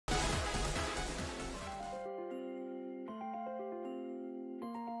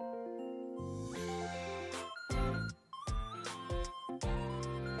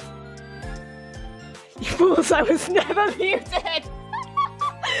Fools, I was never muted!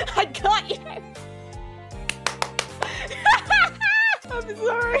 I got you! I'm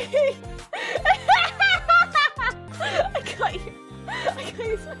sorry! I got you! I got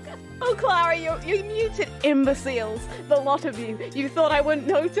you so good. Oh, Clara, you muted imbeciles, the lot of you. You thought I wouldn't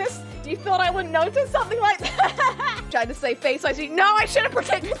notice? You thought I wouldn't notice something like that? Trying to say face ID. No, I should have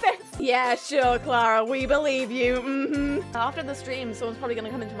protected this. Yeah, sure, Clara, we believe you. After the stream, someone's probably gonna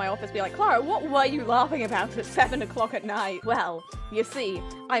come into my office and be like, Clara, what were you laughing about at 7 o'clock at night? Well, you see,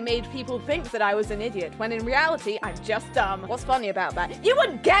 I made people think that I was an idiot, when in reality, I'm just dumb. What's funny about that? You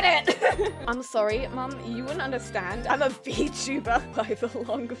wouldn't get it! I'm sorry, Mum, you wouldn't understand. I'm a VTuber by the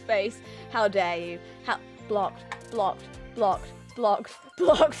long face. How dare you? Blocked.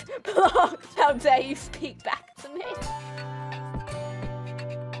 How dare you speak back to me?